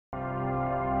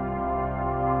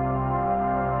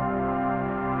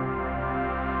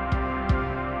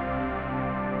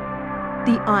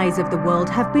The eyes of the world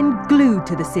have been glued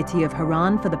to the city of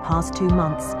Haran for the past 2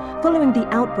 months, following the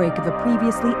outbreak of a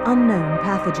previously unknown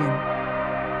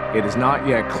pathogen. It is not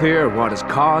yet clear what has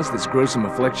caused this gruesome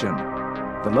affliction.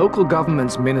 The local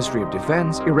government's Ministry of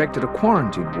Defense erected a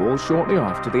quarantine wall shortly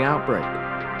after the outbreak.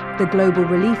 The global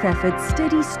relief effort's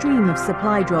steady stream of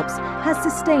supply drops has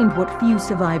sustained what few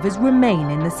survivors remain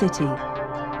in the city.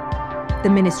 The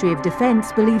Ministry of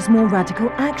Defense believes more radical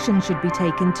action should be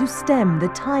taken to stem the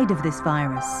tide of this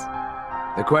virus.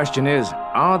 The question is,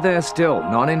 are there still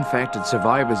non-infected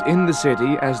survivors in the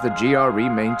city as the GRE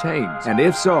maintains? And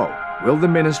if so, will the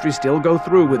ministry still go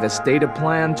through with a stated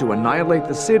plan to annihilate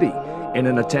the city in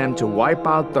an attempt to wipe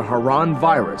out the Haran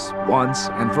virus once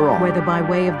and for all? Whether by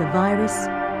way of the virus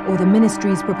or the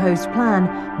ministry's proposed plan,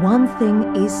 one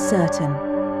thing is certain.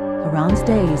 Haran's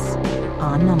days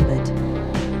are numbered.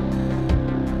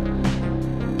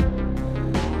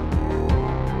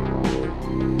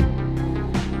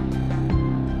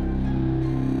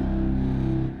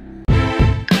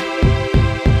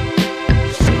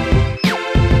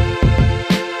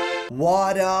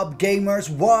 What up gamers,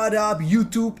 what up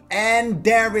YouTube, and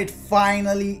there it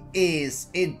finally is.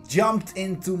 It jumped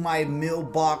into my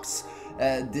mailbox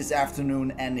this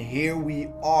afternoon and here we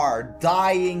are.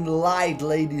 Dying Light,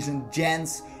 ladies and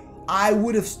gents. I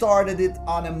would have started it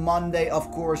on a Monday,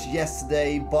 of course,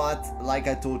 yesterday, but like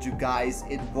I told you guys,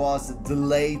 it was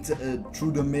delayed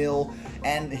through the mail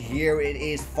and here it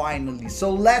is finally.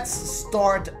 So let's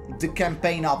start the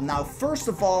campaign up. Now, first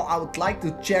of all, I would like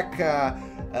to check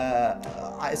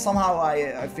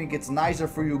I think it's nicer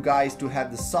for you guys to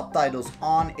have the subtitles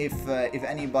on. If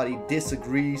anybody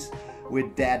disagrees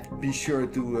with that, be sure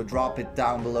to drop it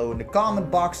down below in the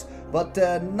comment box. But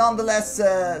nonetheless,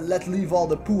 let's leave all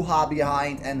the poo-ha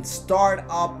behind and start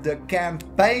up the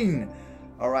campaign.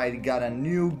 Alright, got a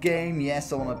new game.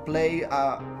 Yes, I want to play.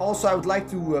 Also, I would like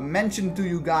to mention to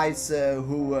you guys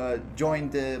who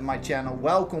joined my channel,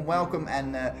 welcome,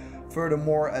 and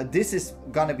furthermore, this is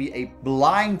gonna be a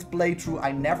blind playthrough.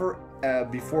 I never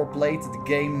before played the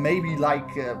game, maybe like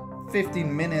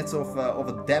 15 minutes of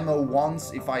a demo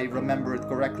once, if I remember it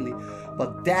correctly.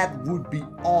 But that would be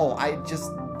all. I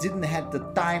just didn't have the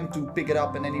time to pick it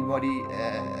up, and anybody,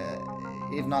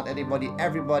 if not anybody,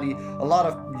 everybody, a lot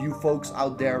of you folks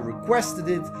out there requested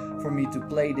it for me to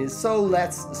play this. So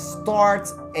let's start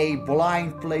a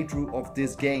blind playthrough of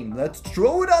this game. Let's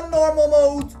throw it on normal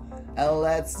mode. And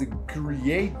let's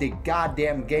create the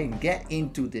goddamn game. Get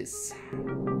into this.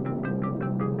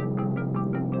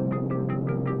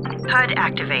 HUD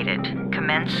activated.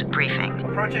 Commence briefing.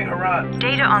 Approaching Haran.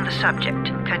 Data on the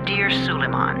subject, Kadir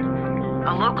Suleiman,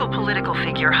 a local political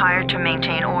figure hired to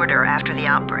maintain order after the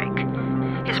outbreak.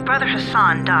 His brother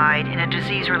Hassan died in a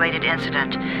disease-related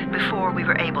incident before we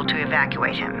were able to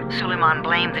evacuate him. Suleiman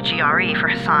blamed the GRE for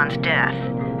Hassan's death.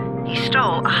 He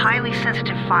stole a highly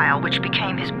sensitive file which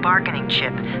became his bargaining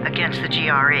chip against the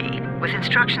GRE, with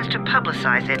instructions to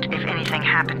publicize it if anything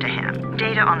happened to him.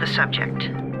 Data on the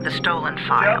subject, the stolen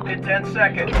file. Jump in 10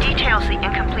 seconds. It details the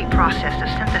incomplete process of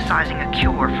synthesizing a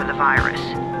cure for the virus.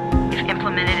 If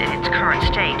implemented in its current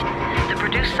state, the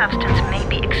produced substance may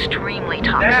be extremely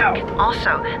toxic. Now.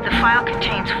 Also, the file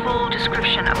contains full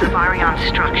description of the virion's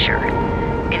structure.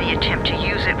 Any attempt to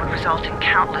use it would result in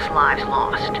countless lives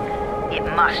lost. It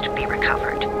must be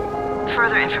recovered.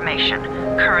 Further information,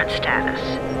 current status.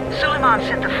 Suleiman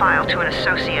sent the file to an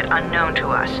associate unknown to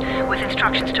us, with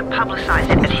instructions to publicize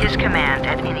it at his command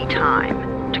at any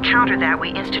time. To counter that, we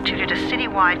instituted a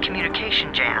citywide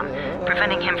communication jam,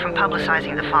 preventing him from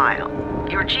publicizing the file.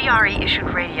 Your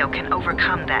GRE-issued radio can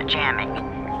overcome that jamming.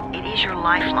 It is your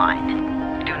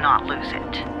lifeline. Do not lose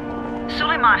it.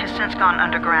 Suleiman has since gone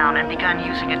underground and begun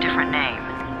using a different name.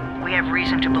 We have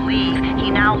reason to believe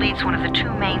he now leads one of the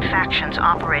 2 main factions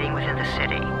operating within the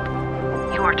city.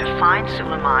 You are to find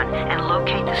Suleiman and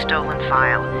locate the stolen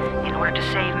file in order to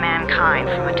save mankind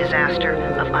from a disaster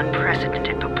of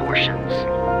unprecedented proportions.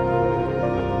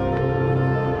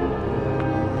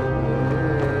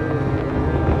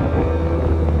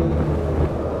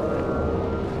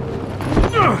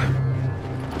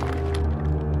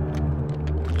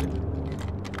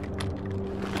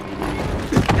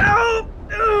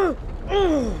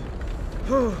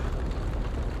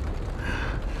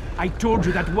 I told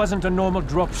you that wasn't a normal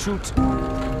drop shoot.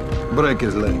 Break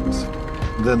his legs,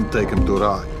 then take him to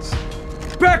rides.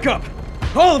 Back up!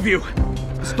 All of you!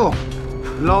 Stop!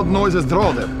 Loud noises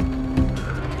draw them.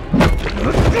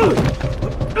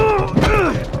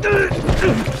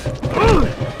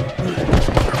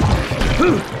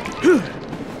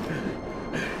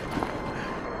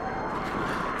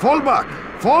 Fall back!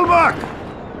 Fall back!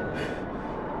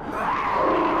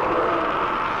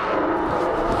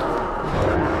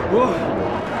 Come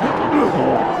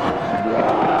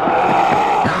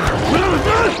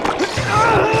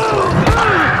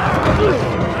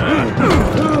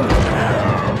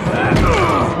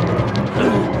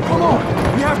on,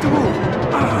 we have to move.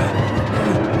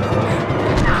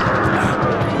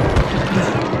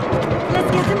 Let's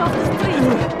get him off the street.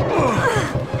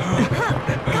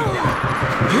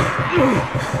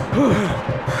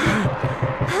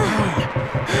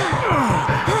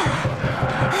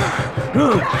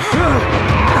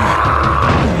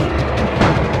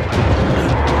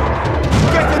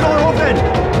 Get the door open!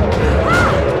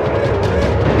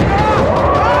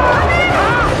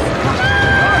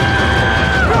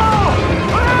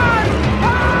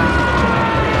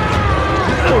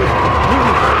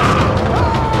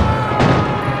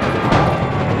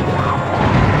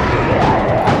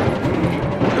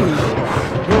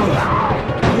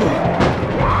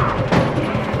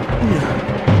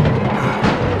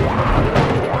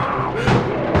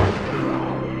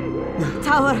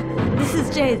 Tower, this is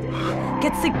Jade.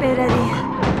 Get sickbay ready.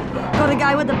 Got a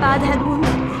guy with a bad head wound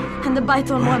and a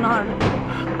bite on one arm.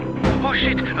 Oh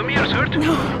shit, Amir's hurt?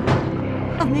 No,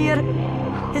 Amir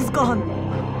is gone.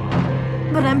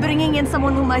 But I'm bringing in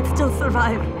someone who might still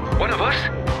survive. One of us?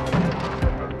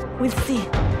 We'll see.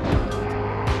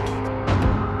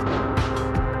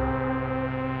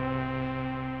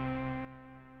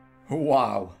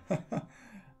 Wow.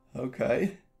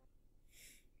 Okay.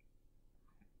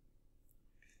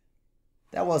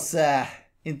 That was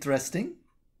interesting.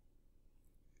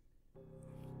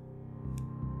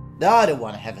 I don't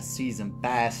want to have a season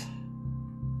pass.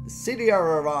 The city of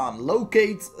Iran.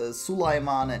 Locate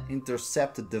Sulaiman and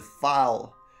intercept the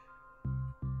file.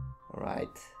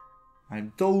 Alright.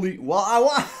 I'm totally... Well,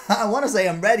 I want to say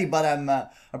I'm ready, but I'm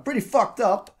pretty fucked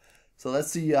up. So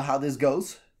let's see how this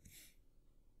goes.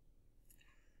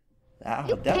 Ah,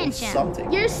 You that was pinch him.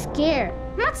 something. You're scared.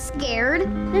 I'm not scared.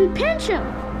 Then pinch him.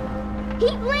 He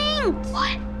blinked.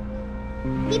 What?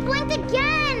 He blinked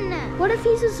again. What if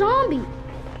he's a zombie?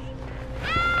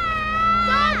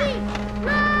 Zombie!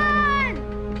 Run!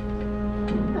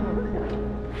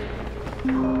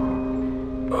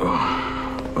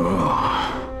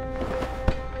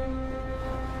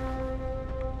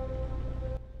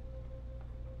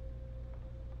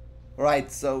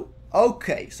 Right, so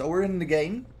okay, so we're in the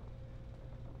game.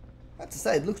 I have to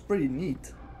say, it looks pretty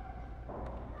neat.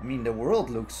 I mean, the world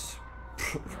looks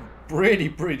pretty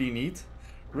neat.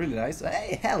 Really nice.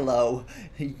 Hey, hello.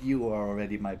 You are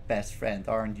already my best friend,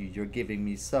 aren't you? You're giving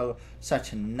me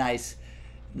such a nice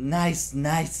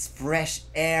fresh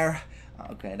air.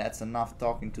 Okay, that's enough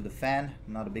talking to the fan.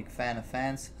 I'm not a big fan of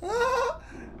fans. Oh,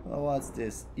 what's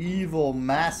this? Evil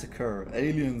massacre.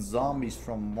 Alien zombies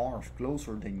from Mars.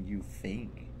 Closer than you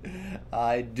think.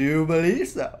 I do believe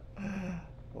so.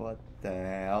 What the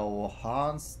hell?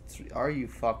 Hans? Are you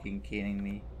fucking kidding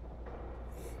me?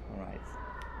 Alright.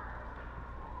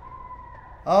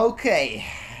 Okay.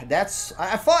 That's...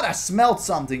 I thought I smelled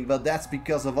something, but that's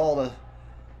because of all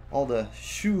the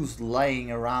shoes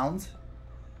laying around.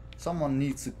 Someone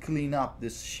needs to clean up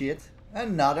this shit.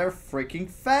 Another freaking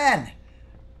fan!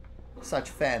 Such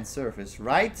fan service,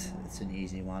 right? It's an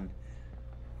easy one.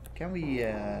 Can we,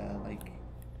 like...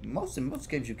 in most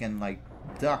games you can, like,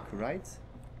 duck, right?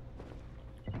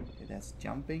 Okay, that's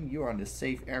jumping. You're on the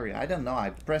safe area. I don't know,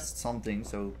 I pressed something,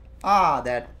 so... Ah,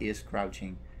 that is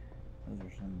crouching.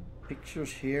 There's some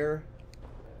pictures here.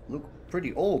 Look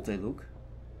pretty old, they look.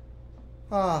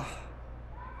 Ah,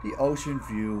 the ocean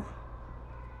view.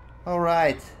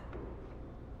 Alright.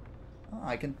 Oh,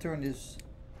 I can turn this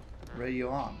radio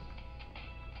on.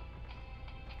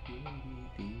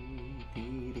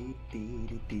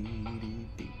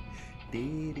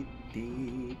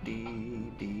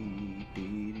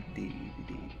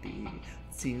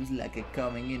 Seems like I'm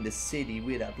coming in the city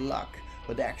without luck,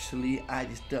 but actually I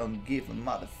just don't give a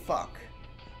motherfuck.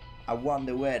 I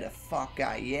wonder where the fuck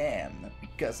I am,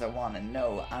 because I wanna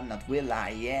know I'm not Will I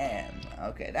Am.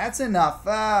 Okay, that's enough.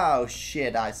 Oh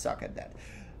shit, I suck at that.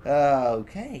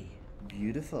 Okay,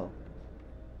 beautiful.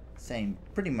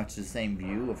 Pretty much the same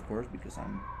view, of course, because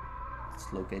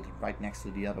it's located right next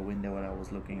to the other window that I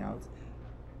was looking out.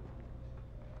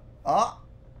 Oh,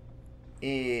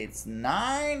 it's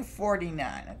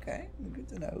 9:49. Okay, good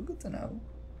to know. Good to know.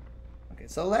 Okay,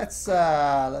 so let's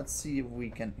see if we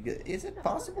can. Is it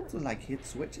possible to like hit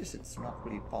switches? It's not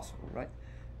really possible, right?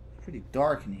 It's pretty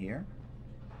dark in here.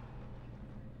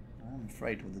 I'm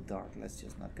afraid of the dark. Let's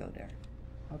just not go there.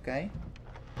 Okay.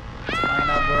 Let's find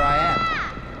out where I am.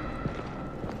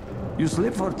 You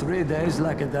sleep for 3 days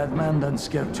like a dead man, then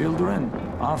scare children?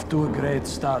 Off to a great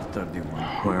start, 31.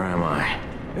 Where am I?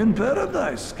 In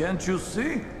paradise, can't you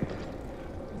see?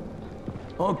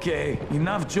 Okay,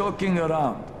 enough joking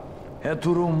around. Head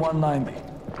to room 190.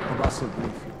 The boss will brief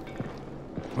you.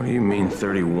 What do you mean,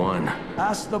 31?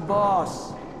 Ask the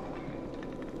boss.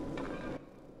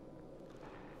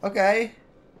 Okay.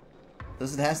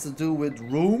 Does it have to do with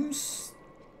rooms?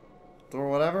 Or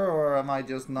whatever? Or am I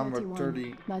just number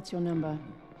 30? That's your number.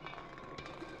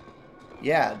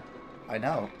 Yeah, I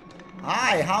know.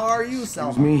 Hi, how are you,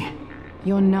 Selma? Excuse me?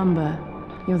 Your number.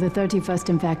 You're the 31st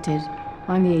infected.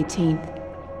 I'm the 18th.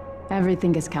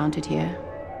 Everything is counted here.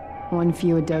 One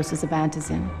fewer doses of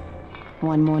antizin.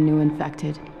 One more new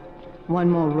infected. One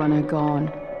more runner gone.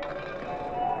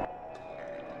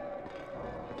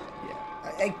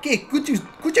 Yeah. Hey, kid, could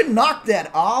you knock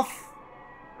that off?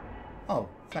 Oh,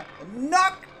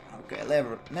 knock. Okay,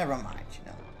 never mind. You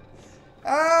know.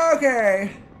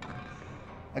 Okay.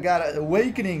 I got an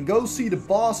awakening. Go see the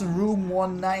boss in room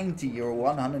 190 or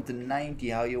 190,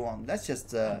 how you want. That's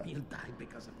just He'll die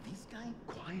because of this guy.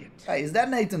 Quiet. Hey, is that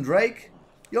Nathan Drake?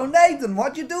 Yo, Nathan,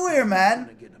 what you do here,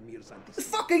 man? It's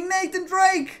fucking Nathan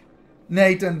Drake!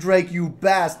 Nathan Drake, you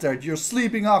bastard! You're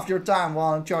sleeping off your time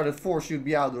while Uncharted 4 should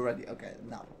be out already. Okay,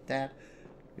 now that.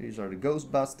 These are the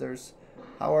Ghostbusters.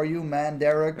 How are you, man,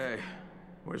 Derek? Hey,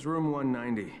 where's room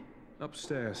 190?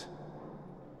 Upstairs.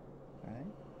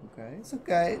 Okay, it's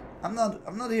okay. I'm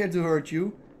not here to hurt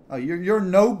you. Oh, you're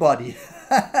nobody.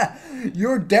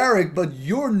 You're Derek, but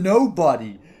you're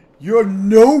nobody. You're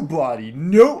nobody.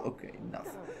 No. Okay, enough.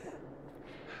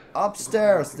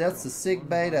 Upstairs. That's the sick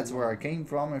bay. That's where I came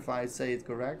from, if I say it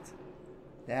correct.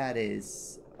 That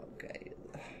is okay.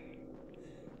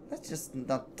 Let's just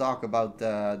not talk about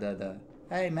the.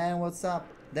 Hey man, what's up?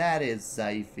 That is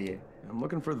safe here. I'm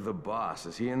looking for the boss.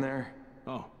 Is he in there?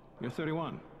 Oh, you're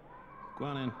 31. Go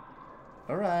on in.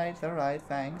 Alright,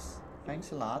 thanks.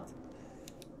 Thanks a lot.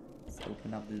 Let's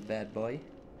open up this bad boy.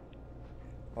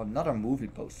 Oh, another movie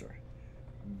poster.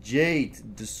 Jade,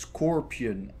 the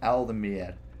Scorpion,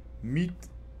 Aldemir. Meet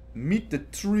the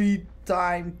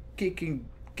 3-time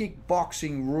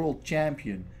kickboxing world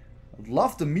champion. I'd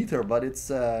love to meet her, but it's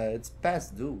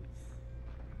past due.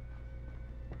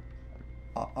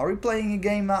 Are we playing a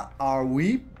game now? Are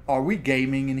we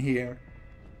gaming in here?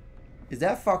 Is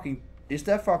that fucking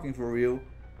for real?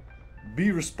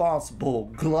 Be responsible.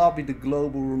 Globby the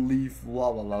global relief.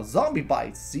 Blah blah blah. Zombie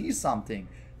bites. See something.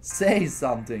 Say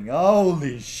something.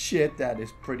 Holy shit, that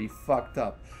is pretty fucked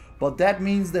up. But that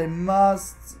means they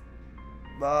must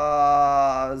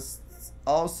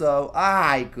also.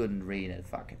 I couldn't read it.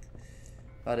 Fuck it.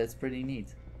 But it's pretty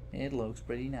neat. It looks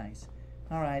pretty nice.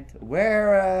 All right.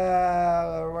 Where?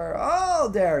 Oh,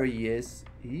 there he is.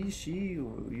 She.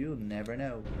 You never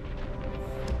know.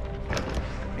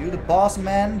 You the boss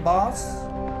man, boss?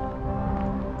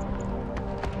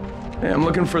 Hey, I'm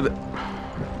looking for the...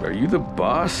 Are you the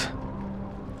boss?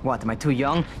 What, am I too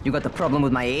young? You got the problem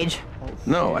with my age?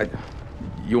 No,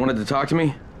 You wanted to talk to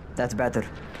me? That's better.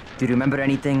 Do you remember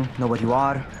anything? Know what you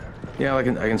are? Yeah, I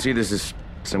can see this is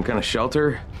some kind of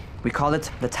shelter. We call it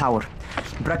the Tower.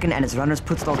 Brecken and his runners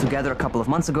put it all together a couple of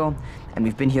months ago, and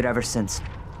we've been here ever since.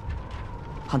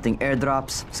 Hunting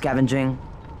airdrops, scavenging,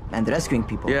 and rescuing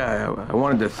people. Yeah, I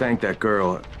wanted to thank that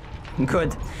girl.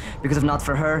 Good, because if not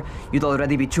for her, you'd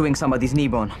already be chewing somebody's knee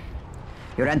bone.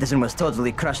 Your antizin was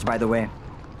totally crushed, by the way.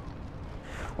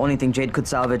 Only thing Jade could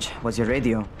salvage was your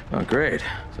radio. Oh, great.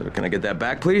 So can I get that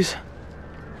back, please?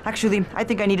 Actually, I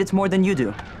think I need it more than you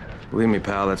do. Believe me,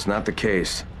 pal, that's not the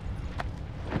case.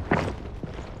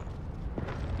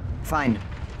 Fine.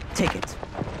 Take it.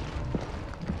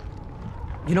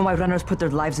 You know why runners put their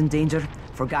lives in danger?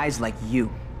 For guys like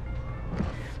you.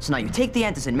 So now you take the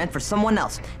antizin meant for someone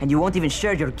else, and you won't even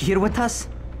share your gear with us?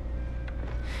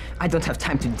 I don't have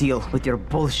time to deal with your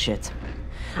bullshit.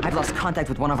 I've lost contact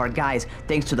with one of our guys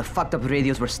thanks to the fucked up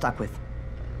radios we're stuck with.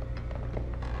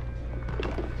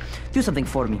 Do something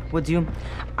for me, would you?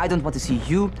 I don't want to see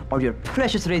you or your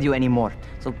precious radio anymore,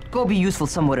 so go be useful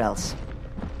somewhere else.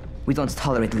 We don't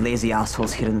tolerate lazy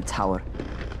assholes here in the tower.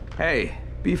 Hey,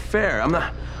 be fair. I'm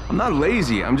not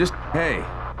lazy. I'm just... Hey,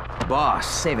 boss.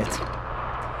 Save it.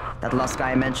 That last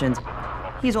guy I mentioned,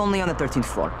 he's only on the 13th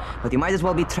floor, but he might as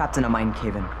well be trapped in a mine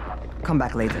cave-in. Come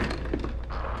back later.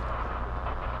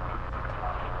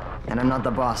 And I'm not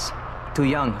the boss. Too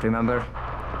young, remember?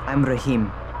 I'm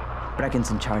Rahim.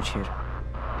 Brecken's in charge here.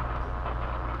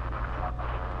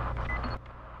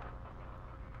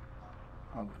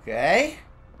 Okay.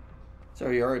 So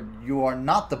you are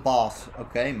not the boss.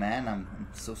 Okay, man. I'm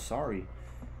so sorry.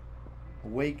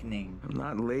 Awakening. I'm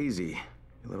not lazy,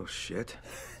 you little shit.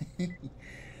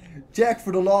 Jack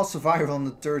for the lost survivor on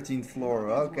the 13th floor.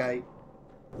 Okay.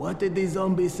 What did the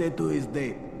zombie say to his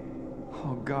date?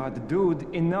 Oh god, dude,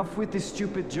 enough with these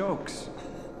stupid jokes.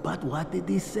 But what did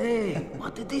he say?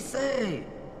 What did he say?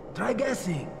 Try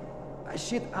guessing.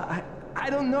 Shit, I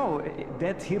don't know.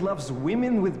 That he loves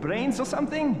women with brains or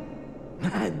something?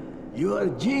 Man, you are a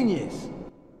genius.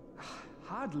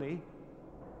 Hardly.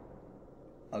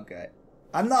 Okay.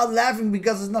 I'm not laughing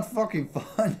because it's not fucking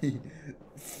funny.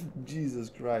 Jesus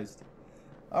Christ.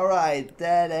 Alright.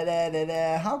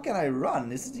 How can I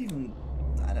run? Is it even...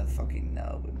 I don't fucking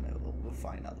know. We'll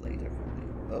find out later.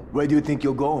 Oh. Where do you think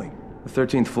you're going? The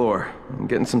 13th floor. I'm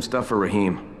getting some stuff for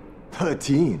Raheem.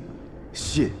 13?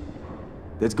 Shit.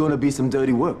 There's gonna be some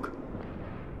dirty work.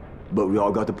 But we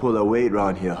all got to pull our weight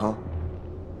around here, huh?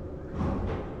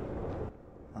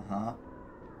 Uh-huh.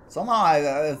 Somehow I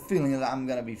have a feeling that I'm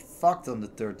gonna be fucked on the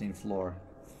 13th floor.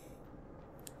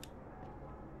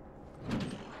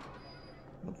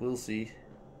 But we'll see.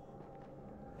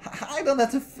 I don't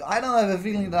have a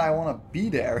feeling that I want to be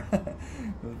there.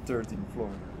 The 13th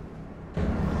floor.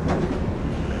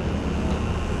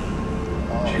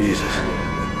 Oh, Jesus.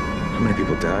 How many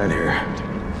people died here?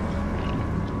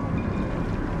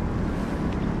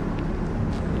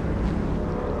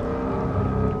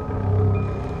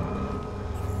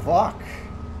 Fuck.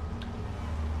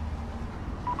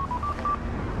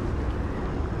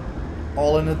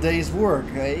 All in a day's work,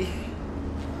 eh?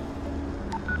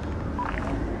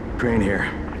 Crane here.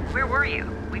 Where were you?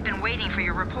 We've been waiting for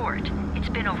your report. It's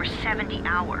been over 70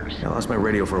 hours. I lost my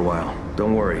radio for a while.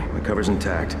 Don't worry, my cover's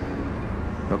intact.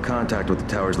 No contact with the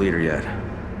tower's leader yet.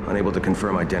 Unable to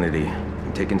confirm identity.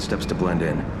 I'm taking steps to blend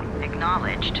in.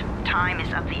 Acknowledged. Time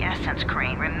is of the essence,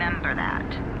 Crane. Remember that.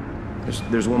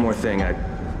 There's one more thing. I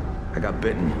got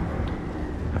bitten.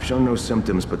 I've shown no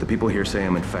symptoms, but the people here say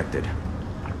I'm infected.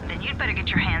 Then you'd better get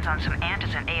your hands on some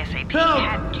antizin ASAP, Help!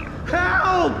 hadn't you?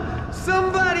 Help!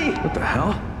 Somebody! What the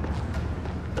hell?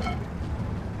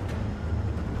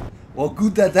 Well,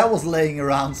 good that was laying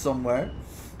around somewhere.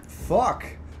 Fuck.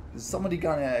 Is somebody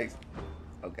gonna...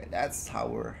 Okay, that's how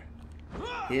we're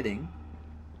hitting.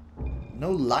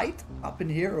 No light up in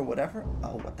here or whatever.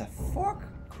 Oh, what the fuck?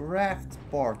 Craft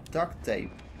bar duct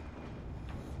tape.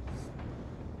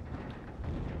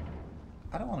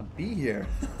 I don't want to be here.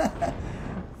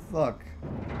 Fuck.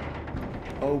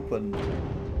 Open.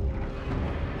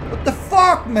 What the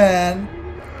fuck, man?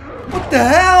 What the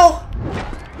hell?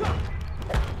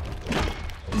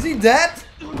 Is he dead?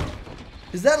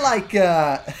 Is that like,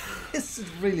 is it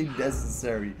really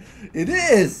necessary? It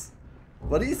is!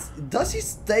 But does he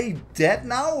stay dead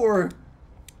now, or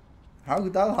how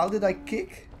did I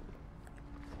kick?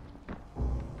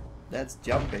 That's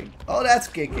jumping. Oh, that's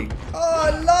kicking.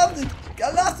 Oh, I love it.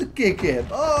 I love to kick him.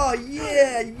 Oh,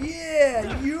 yeah, yeah.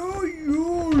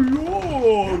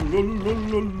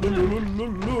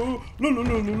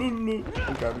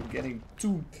 Okay, I'm getting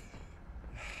too...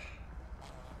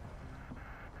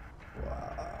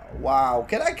 Wow.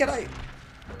 Can I?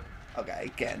 Okay, I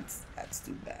can't. That's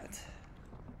too bad.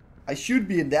 I should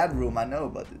be in that room, I know,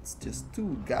 but it's just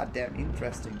too goddamn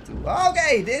interesting to...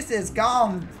 Okay, this has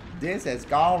gone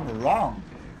wrong.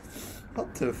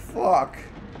 What the fuck?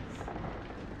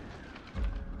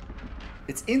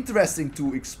 It's interesting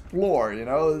to explore, you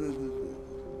know?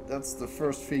 That's the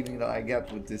first feeling that I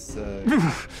get with this...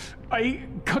 I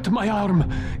cut my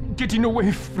arm, getting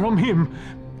away from him.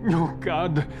 Oh,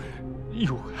 God.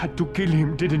 You had to kill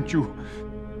him, didn't you?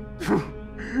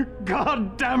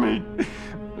 God damn it!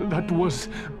 That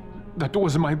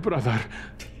was my brother.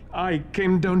 I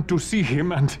came down to see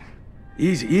him and...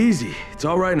 Easy. It's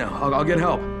all right now. I'll get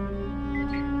help.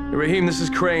 Hey, Raheem, this is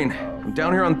Crane. I'm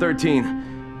down here on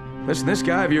 13. Listen, this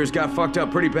guy of yours got fucked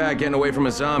up pretty bad getting away from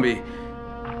a zombie.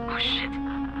 Oh shit.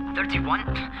 31?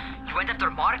 You went after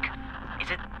Mark? Is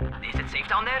it safe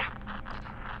down there?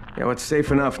 Yeah, well, it's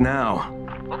safe enough now.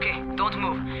 Okay, don't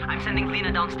move. I'm sending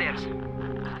Lena downstairs.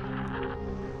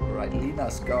 Alright,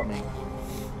 Lena's coming.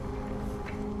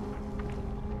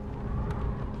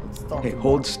 Hey,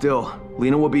 hold still.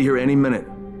 Lena will be here any minute.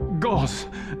 Gauze.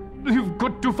 You've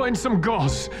got to find some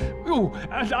gauze. Oh,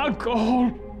 and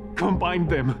alcohol. Combine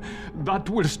them. That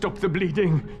will stop the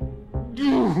bleeding.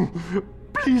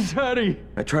 Please hurry.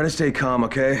 I try to stay calm,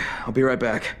 okay? I'll be right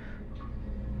back.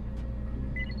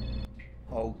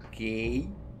 Okay.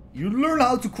 You learn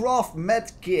how to craft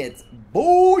med kit.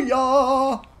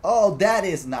 Booyah! Oh, that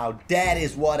is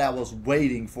what I was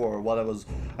waiting for.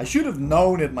 I should have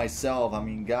known it myself. I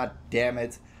mean, god damn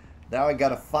it. Now I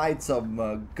gotta find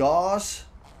some gauze.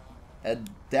 And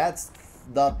that's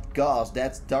not gauze,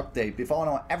 that's duct tape. If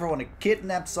I ever want to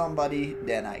kidnap somebody,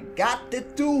 then I got the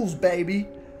tools, baby.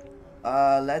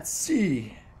 Let's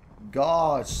see.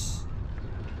 Gauze.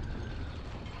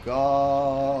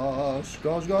 Gosh,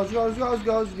 gosh, gosh, gosh, gosh,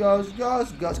 gosh, gosh,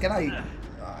 gosh, gosh. Can I?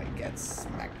 Oh, I can't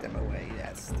smack them away.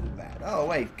 That's too bad. Oh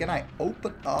wait, can I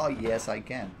open? Oh yes, I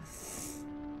can.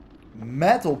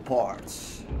 Metal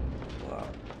parts. Wow,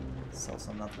 that's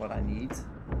also not what I need.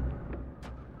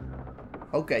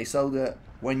 Okay, so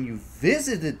when you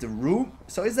visited the room,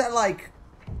 so is that like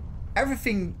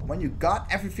everything when you got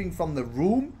everything from the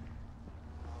room,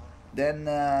 then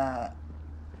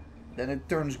it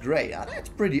turns gray. Ah, that's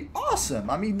pretty awesome.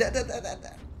 I mean,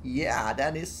 yeah,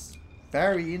 that is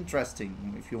very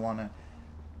interesting. If you wanna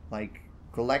like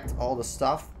collect all the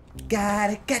stuff,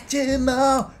 gotta catch 'em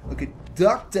all. Okay,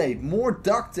 duct tape, more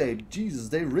duct tape. Jesus,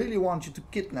 they really want you to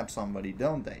kidnap somebody,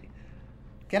 don't they?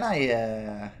 Can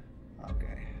I?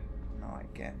 Okay, no, I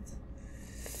can't.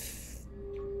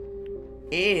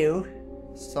 Ew.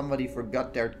 Somebody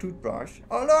forgot their toothbrush.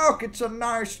 Oh look, it's a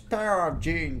nice pair of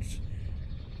jeans.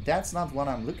 That's not what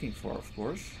I'm looking for, of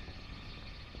course.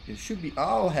 It should be...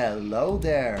 Oh, hello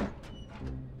there.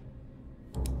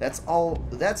 That's all.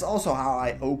 That's also how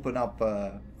I open up...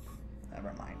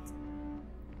 Never mind.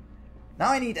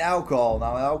 Now I need alcohol.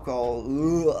 Now alcohol...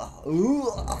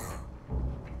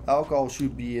 Alcohol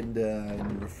should be in the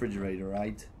refrigerator,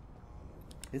 right?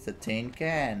 It's a tin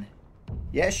can.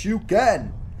 Yes, you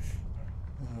can.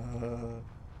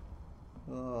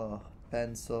 Oh,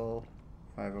 pencil.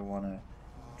 If I ever want to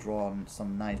draw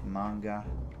some nice manga.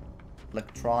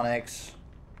 Electronics.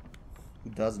 Who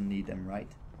doesn't need them, right?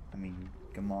 I mean,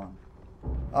 come on.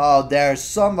 Oh, there's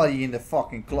somebody in the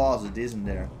fucking closet, isn't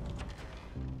there?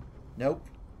 Nope.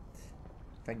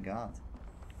 Thank God.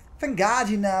 Thank God,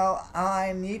 you know,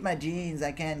 I need my jeans.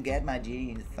 I can't get my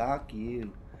jeans. Fuck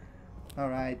you.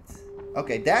 Alright.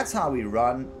 Okay, that's how we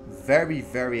run. Very,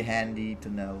 very handy to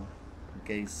know. In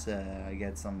case I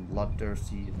get some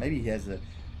bloodthirsty. Maybe he has a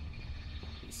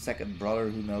second brother,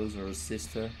 who knows, or a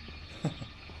sister.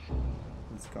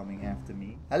 Who's coming after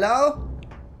me. Hello?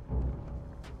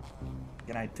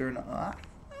 Can I turn on?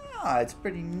 Ah, it's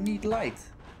pretty neat light.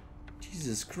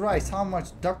 Jesus Christ, how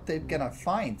much duct tape can I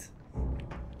find?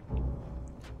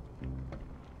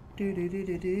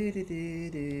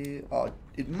 Oh,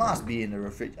 it must be in the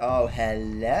refrigerator. Oh,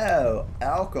 hello.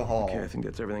 Alcohol. Okay, I think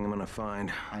that's everything I'm gonna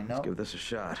find. I know. Let's give this a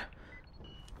shot.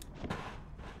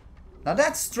 Now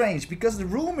that's strange, because the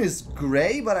room is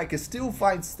grey, but I can still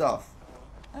find stuff.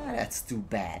 Ah, that's too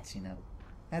bad, you know.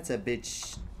 That's a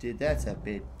bit... That's a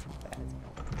bit too bad.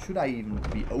 Should I even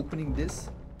be opening this?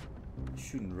 I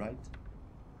shouldn't, right?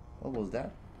 What was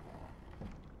that?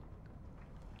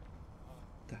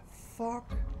 The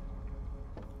fuck?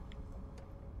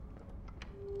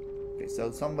 Okay,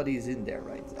 so somebody's in there,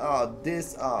 right? Oh,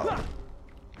 this... Oh.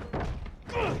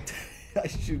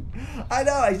 I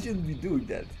know I shouldn't be doing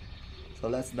that. So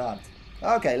let's not.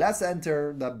 Okay, let's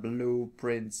enter the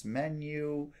blueprints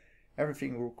menu.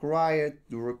 Everything required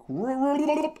to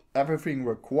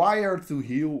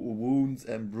heal wounds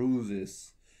and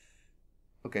bruises.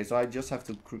 Okay, so I just have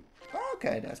to...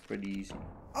 Okay, that's pretty easy.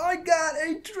 I got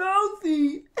a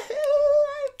trophy!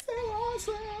 That's so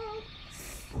awesome!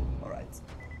 Alright.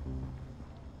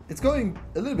 It's going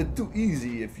a little bit too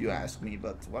easy if you ask me,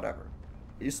 but whatever.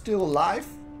 Are you still alive?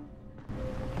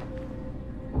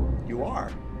 You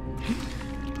are.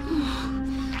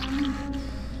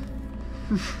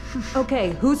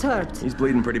 Okay, who's hurt? He's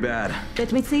bleeding pretty bad.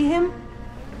 Let me see him.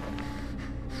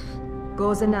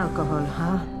 Gauze and alcohol,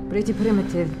 huh? Pretty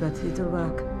primitive, but it'll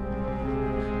work.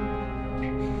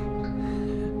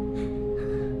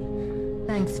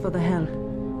 Thanks for the help.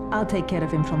 I'll take care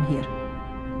of him from here.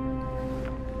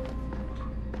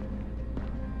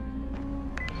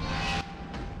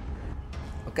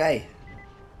 Okay.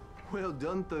 Well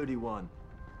done, 31.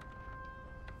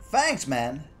 Thanks,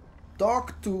 man.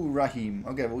 Talk to Rahim.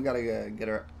 Okay, we gotta get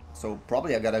her. So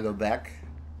probably I gotta go back.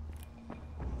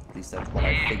 At least that's what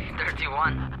I think.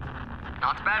 31.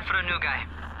 Not bad for a new guy.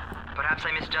 Perhaps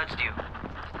I misjudged you.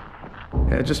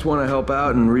 Yeah, I just want to help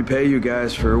out and repay you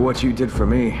guys for what you did for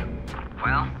me.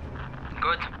 Well,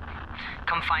 good.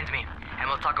 Come find me, and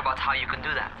we'll talk about how you can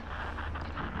do that.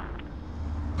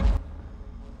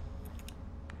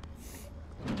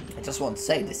 I just want to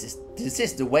say this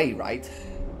is the way, right?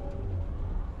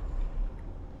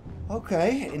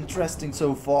 Okay, interesting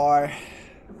so far.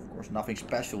 Of course, nothing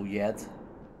special yet.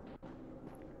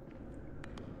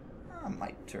 I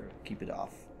might keep it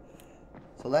off.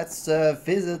 So let's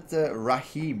visit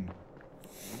Rahim.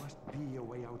 There must be a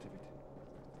way out of it.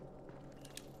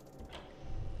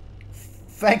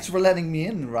 Thanks for letting me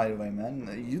in right away,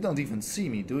 man. You don't even see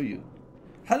me, do you?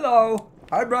 Hello,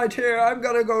 I'm right here. I'm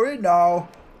gonna go in now.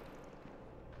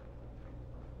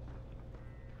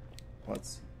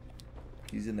 What's...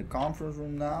 He's in the conference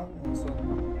room now. Also.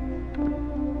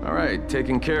 All right,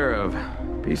 taken care of.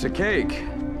 Piece of cake.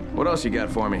 What else you got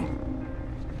for me?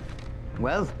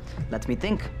 Well, let me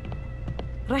think.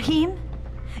 Rahim,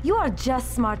 you are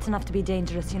just smart enough to be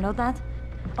dangerous, you know that?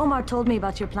 Omar told me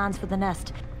about your plans for the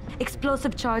nest.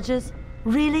 Explosive charges?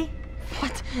 Really?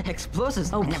 What?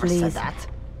 Explosives? Oh, I never please. said that.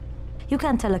 You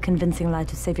can't tell a convincing lie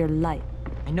to save your life.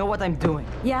 I know what I'm doing.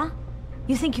 Yeah?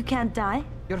 You think you can't die?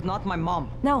 You're not my mom.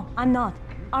 No, I'm not.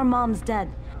 Our mom's dead.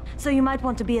 So you might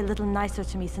want to be a little nicer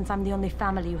to me since I'm the only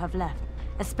family you have left.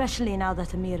 Especially now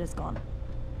that Amir is gone.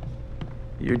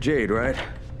 You're Jade, right?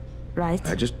 Right.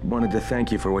 I just wanted to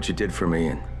thank you for what you did for me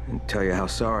and tell you how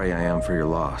sorry I am for your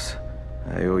loss.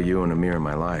 I owe you and Amir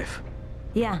my life.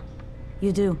 Yeah,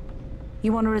 you do.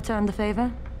 You want to return the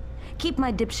favor? Keep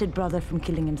my dipshit brother from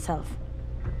killing himself.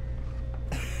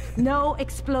 No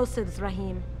explosives,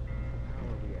 Rahim.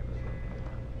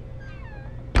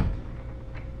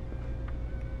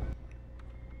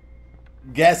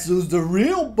 Guess who's the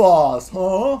real boss,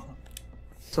 huh?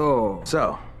 So,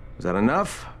 is that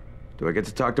enough? Do I get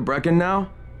to talk to Brecken now?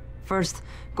 First,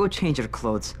 go change your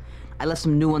clothes. I left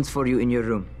some new ones for you in your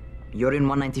room. You're in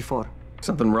 194.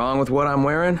 Something wrong with what I'm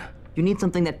wearing? You need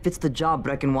something that fits the job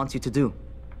Brecken wants you to do.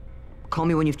 Call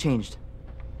me when you've changed.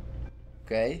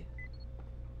 Okay.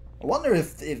 I wonder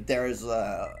if there is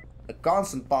a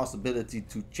constant possibility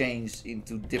to change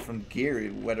into different gear,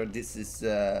 whether this is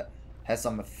has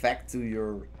some effect to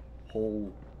your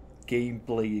whole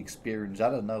gameplay experience.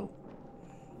 I don't know.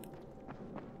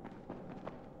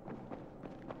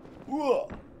 Whoa.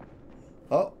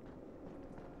 Oh.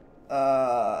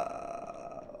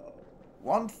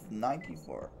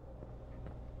 194.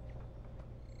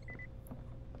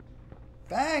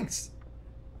 Thanks.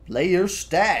 Player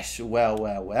stash.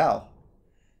 Well.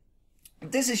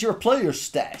 This is your player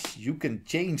stash. You can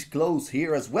change clothes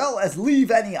here as well as leave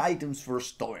any items for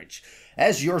storage.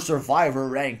 As your survivor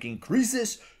rank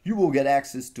increases, you will get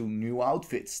access to new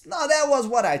outfits. Now that was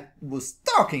what I was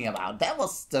talking about. That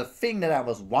was the thing that I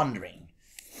was wondering.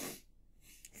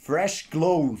 Fresh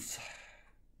clothes.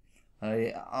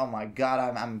 Oh my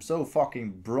god, I'm so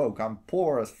fucking broke. I'm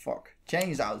poor as fuck.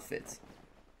 Change outfits.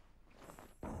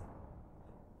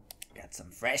 Got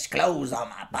some fresh clothes on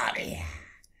my body.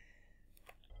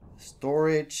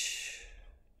 Storage.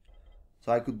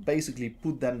 So I could basically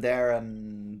put them there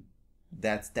and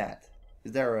that's that.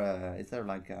 Is there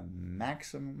like a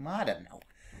maximum? I don't know.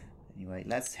 Anyway,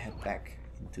 let's head back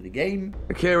into the game.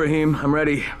 Okay, Rahim, I'm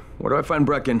ready. Where do I find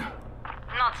Brecken?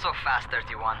 Not so fast,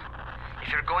 31.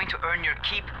 If you're going to earn your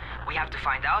keep, we have to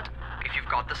find out if you've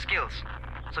got the skills.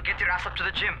 So get your ass up to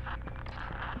the gym.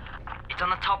 It's on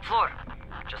the top floor.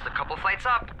 Just a couple flights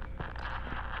up.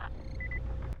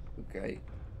 Okay.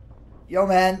 Yo,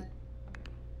 man.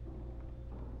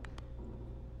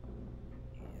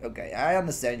 Okay, I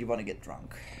understand you want to get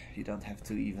drunk. You don't have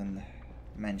to even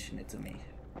mention it to me.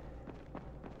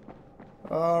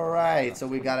 Alright, so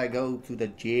we gotta go to the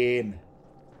gym.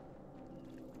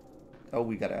 Oh,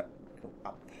 we gotta go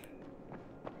up.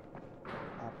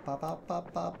 Up.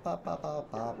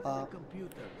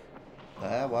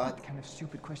 What kind of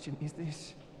stupid question is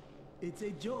this? It's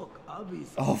a joke,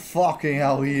 obviously. Oh, fucking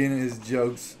hell, he and his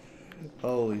jokes.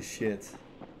 Holy shit.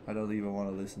 I don't even want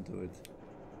to listen to it.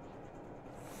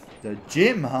 The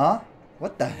gym, huh?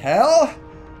 What the hell?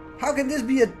 How can this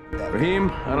be a... Rahim,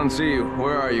 I don't see you.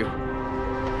 Where are you?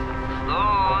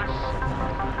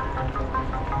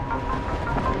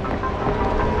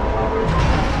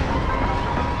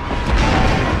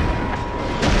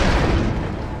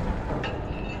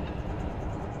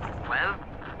 Well,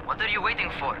 what are you waiting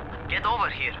for? Get over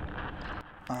here.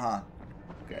 Uh-huh.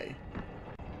 Okay.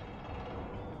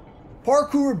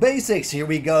 Parkour basics, here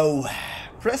we go.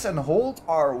 Press and hold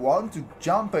R1 to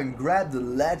jump and grab the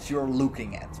ledge you're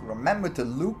looking at. Remember to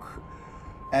look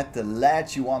at the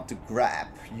ledge you want to grab.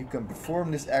 You can perform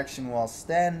this action while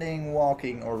standing,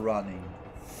 walking or running.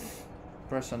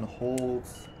 Press and hold.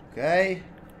 Okay.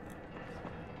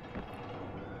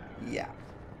 Yeah.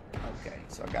 Okay,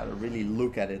 so I gotta really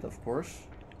look at it, of course.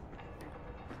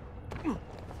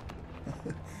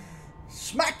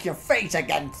 Smack your face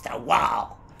against the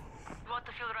wall. You want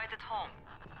to feel right at home.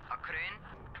 A crane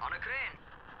on a crane.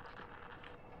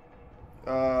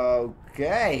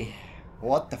 Okay.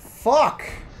 What the fuck?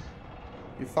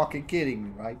 You're fucking kidding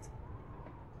me, right?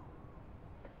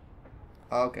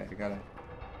 Okay, I gotta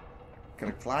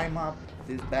climb up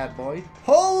this bad boy.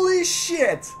 Holy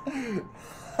shit!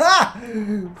 Ha!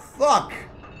 Fuck!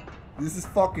 This is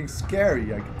fucking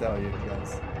scary, I can tell you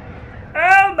guys.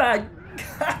 Oh my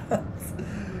god!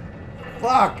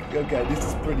 Fuck! Okay, this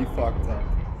is pretty fucked up.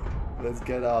 Let's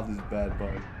get off this bad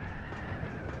boy.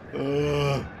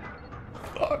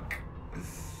 Fuck.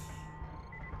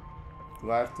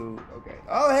 Do I have to? Okay.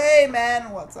 Oh, hey, man.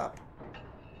 What's up?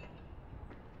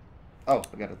 Oh,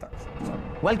 I got a text. Sorry.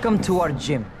 Welcome to our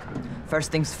gym.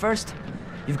 First things first,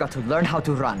 you've got to learn how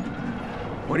to run.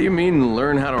 What do you mean,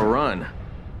 learn how to run?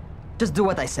 Just do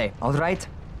what I say, all right?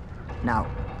 Now,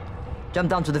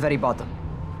 jump down to the very bottom.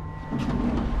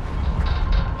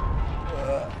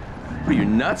 Are you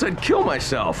nuts? I'd kill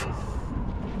myself.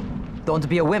 Don't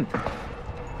be a wimp.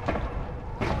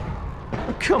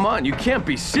 Come on, you can't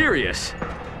be serious.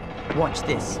 Watch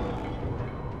this.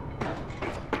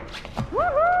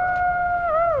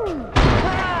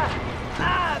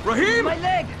 Raheem! My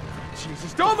leg!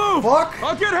 Jesus, don't move! Fuck!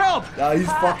 I'll get help! Nah, he's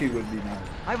fucking with me now.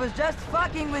 I was just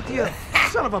fucking with you.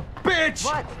 Son of a bitch!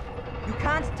 What? You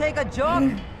can't take a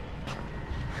joke?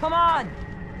 Come on!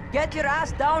 Get your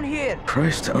ass down here!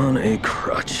 Christ on a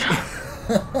crutch.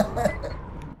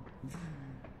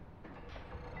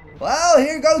 Well,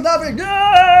 here goes nothing.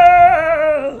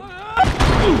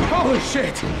 Holy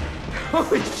shit!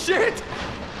 Holy shit!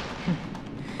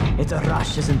 It's a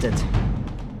rush, isn't it?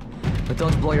 But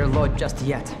don't blow your load just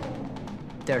yet.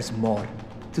 There's more.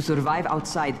 To survive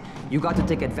outside, you got to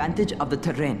take advantage of the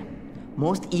terrain.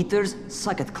 Most eaters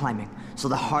suck at climbing, so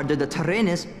the harder the terrain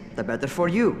is, the better for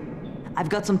you. I've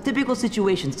got some typical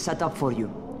situations set up for you.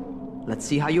 Let's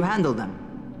see how you handle them.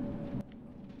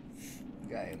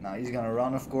 Okay, now he's gonna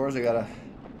run, of course. I gotta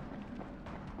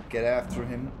get after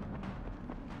him.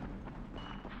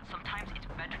 Sometimes it's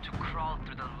better to crawl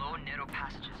through the low, narrow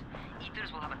passages.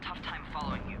 Eaters will have a tough time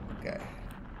following you. Okay.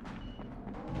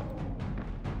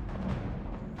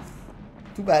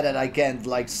 Too bad that I can't,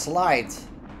 like, slide.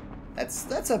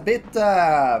 That's a bit,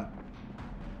 Are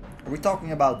we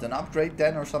talking about an upgrade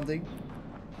then or something?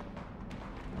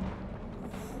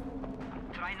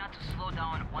 Try not to slow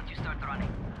down once you start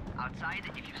running. Outside,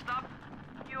 if you stop,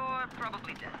 you're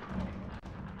probably dead.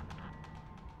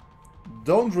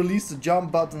 Don't release the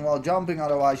jump button while jumping,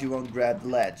 otherwise you won't grab the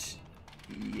ledge.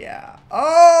 Yeah.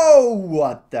 Oh,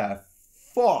 what the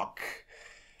fuck?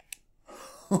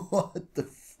 What the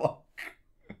fuck?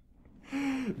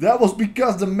 That was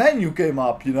because the menu came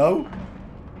up, you know?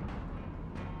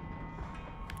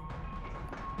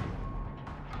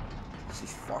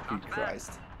 Jesus fucking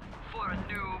Christ. For a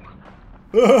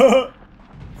noob.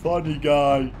 Funny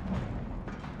guy.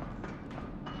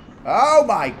 Oh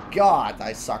my god,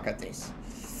 I suck at this.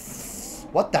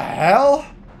 What the hell?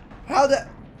 How the...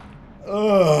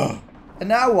 Ugh. And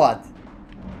now what?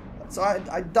 So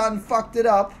I done fucked it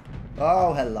up.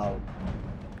 Oh, hello.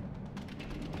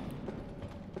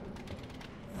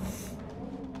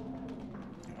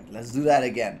 Let's do that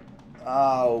again.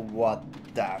 Oh, what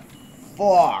the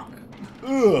fuck?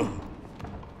 Ugh.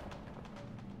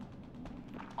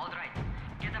 Alright,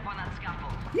 get up on that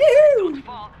scaffold. Yahoo!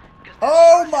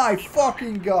 Oh my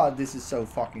fucking god, this is so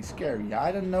fucking scary.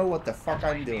 I don't know what the fuck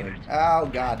I'm doing. Oh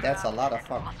god, that's a lot of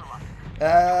fuck. Okay,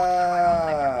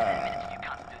 I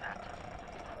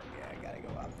gotta go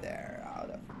up there.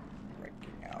 Out of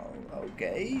freaking hell.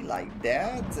 Okay, like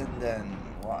that, and then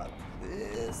what?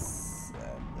 This,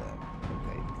 and then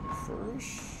okay,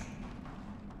 first.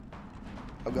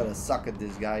 I'm gonna suck at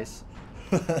this, guys.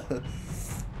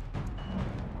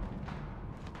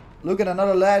 Look at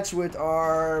another ledge with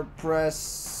R,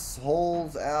 press,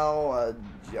 hold L,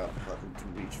 jump button to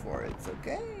reach for it.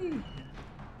 Okay,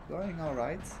 going all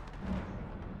right.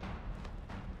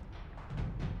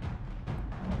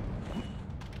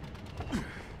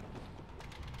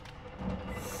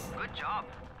 Good job.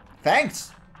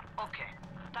 Thanks. Okay,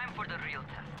 time for the real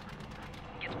test.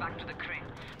 Get back to the crane.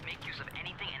 Make use of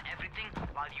anything and everything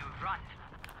while you run.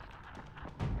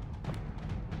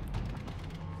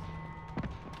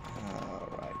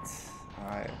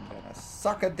 Alright, I'm gonna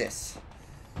suck at this.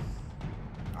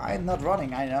 I'm not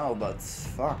running, I know, but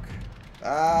fuck.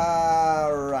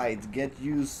 Alright, get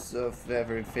use of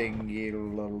everything.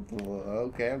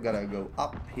 Okay, I'm gonna go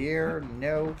up here.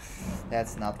 No,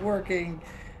 that's not working.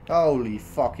 Holy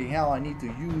fucking hell, I need to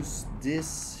use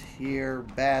this here,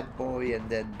 bad boy, and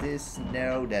then this.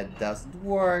 No, that doesn't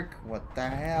work. What the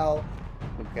hell?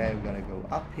 Okay, I'm gonna go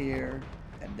up here,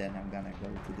 and then I'm gonna go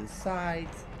to the side.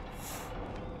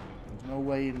 There's no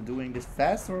way in doing this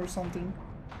faster or something.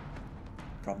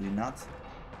 Probably not.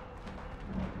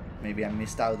 Maybe I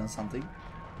missed out on something.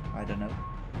 I don't know.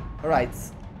 Alright.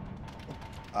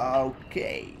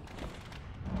 Okay.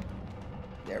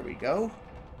 There we go.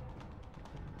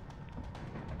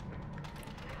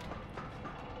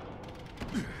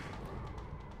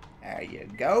 There you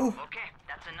go. Okay,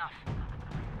 that's enough.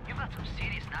 You've got some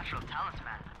serious natural talents,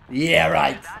 man. Yeah,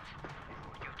 right.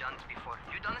 done this before.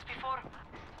 You done this before?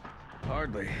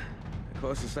 Hardly. The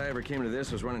closest I ever came to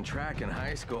this was running track in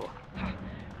high school.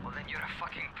 Well, then you're a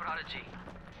fucking prodigy.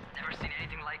 Never seen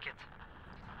anything like it.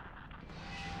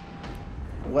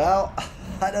 Well,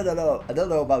 I don't know. I don't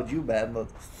know about you, man, but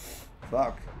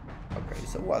fuck. Okay,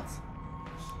 so what?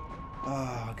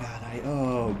 Oh god,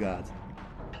 oh god.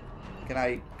 Can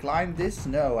I climb this?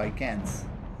 No, I can't.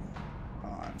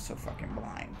 Oh, I'm so fucking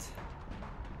blind.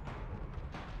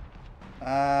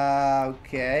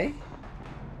 Okay.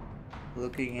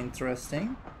 Looking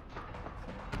interesting.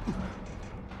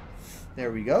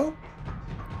 There we go.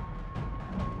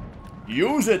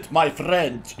 Use it, my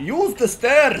friend. Use the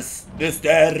stairs. The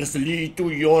stairs lead to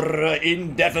your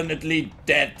indefinitely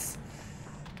death.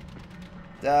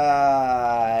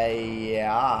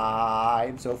 Yeah,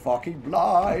 I'm so fucking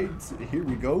blind. Here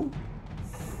we go.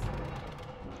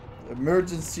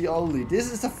 Emergency only.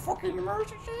 This is a fucking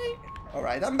emergency.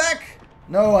 Alright, I'm back.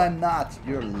 No, I'm not.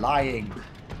 You're lying.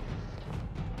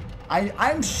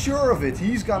 I'm sure of it.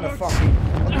 He's gonna fucking...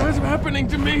 What's happening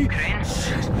to me?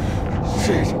 Shit.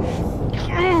 Shit.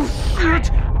 Shit.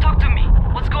 Talk to me.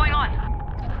 What's going on?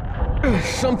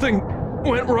 Something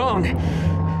went wrong.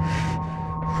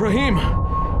 Raheem,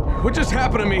 what just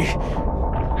happened to me?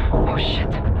 Oh shit.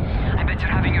 I bet you're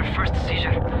having your first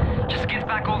seizure. Just get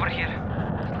back over here.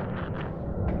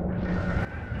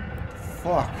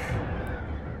 Fuck.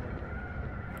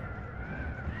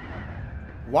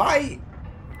 Why?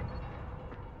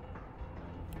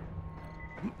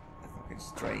 Fucking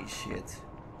strange shit.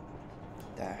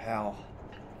 The hell?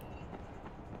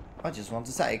 I just want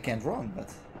to say I can't run,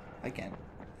 but I can.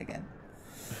 Again.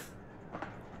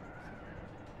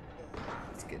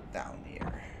 Let's get down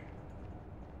here.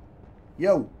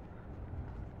 Yo!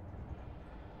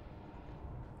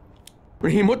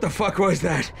 Raheem, what the fuck was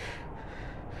that?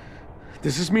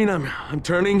 Does this mean I'm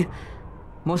turning?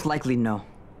 Most likely no.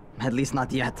 At least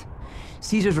not yet.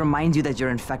 Seizures remind you that you're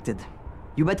infected.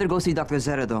 You better go see Dr.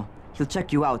 Zera though. He'll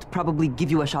check you out, probably give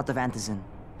you a shot of antizin.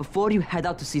 Before you head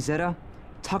out to see Zera,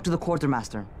 talk to the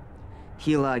quartermaster.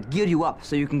 He'll gear you up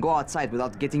so you can go outside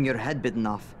without getting your head bitten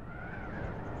off.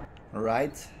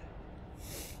 Alright.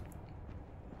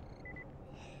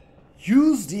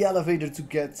 Use the elevator to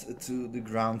get to the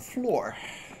ground floor.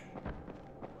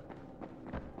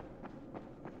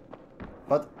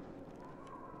 But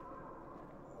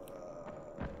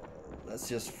let's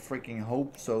just freaking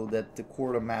hope so that the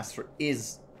quartermaster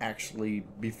is actually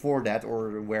before that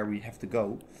or where we have to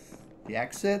go. The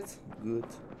exit, good.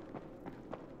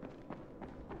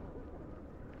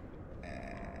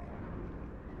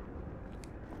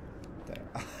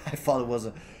 I thought it was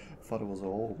a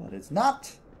hole, but it's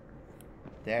not.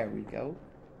 There we go.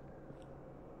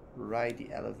 Ride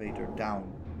the elevator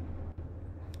down.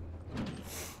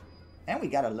 And we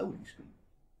got a loading screen.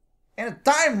 And the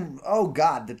time, oh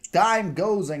god, the time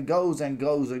goes and goes and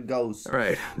goes and goes.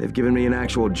 Alright, they've given me an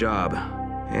actual job.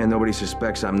 And nobody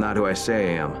suspects I'm not who I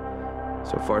say I am.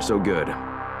 So far so good.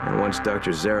 And once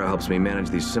Dr. Zera helps me manage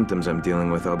these symptoms I'm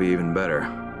dealing with, I'll be even better.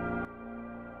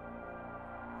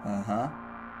 Uh-huh.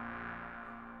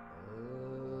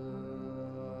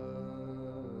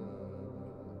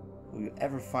 Will you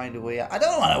ever find a way out? I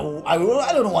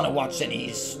don't want to watch any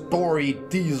story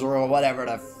teaser or whatever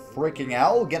the freaking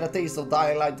hell. Get a taste of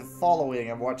Dying Light the following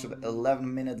and watch an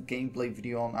 11-minute gameplay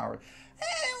video on our... I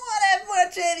don't want to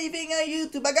watch anything on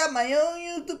YouTube. I got my own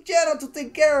YouTube channel to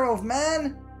take care of,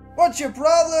 man. What's your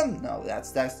problem? No,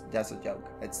 that's a joke.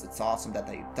 It's awesome that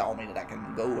they tell me that I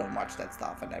can go and watch that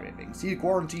stuff and everything. See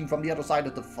Quarantine from the other side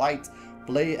of the fight.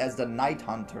 Play as the Night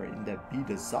Hunter in the Be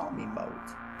the Zombie mode.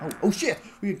 Oh shit!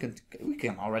 We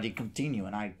can already continue,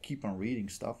 and I keep on reading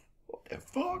stuff. What the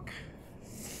fuck?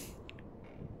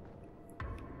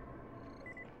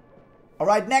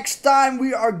 Alright, next time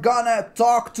we are gonna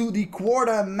talk to the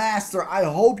quartermaster. I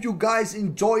hope you guys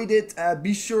enjoyed it.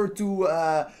 Be sure to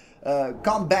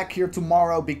come back here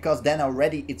tomorrow, because then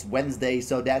already it's Wednesday,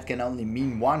 so that can only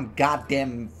mean one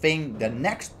goddamn thing. The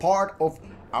next part of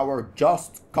our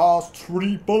Just Cause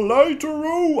Triple-A.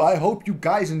 I hope you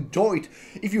guys enjoyed.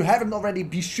 If you haven't already,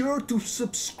 be sure to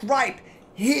subscribe.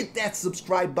 Hit that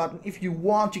subscribe button. If you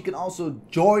want, you can also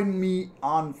join me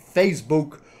on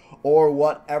Facebook or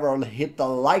whatever. Hit the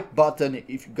like button.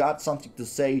 If you got something to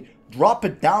say, drop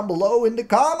it down below in the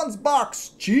comments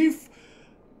box, Chief.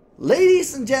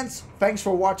 Ladies and gents, thanks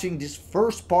for watching this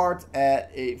first part.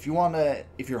 If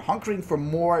you're hunkering for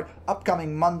more,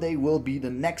 upcoming Monday will be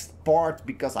the next part,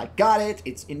 because I got it.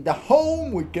 It's in the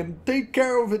home. We can take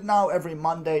care of it now every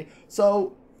Monday.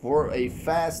 So for a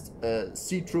fast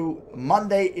see-through,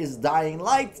 Monday is Dying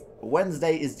Light,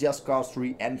 Wednesday is Just Cause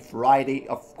 3, and Friday,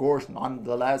 of course,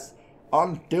 nonetheless,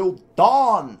 Until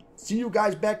Dawn. See you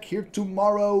guys back here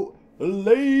tomorrow.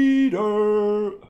 Later.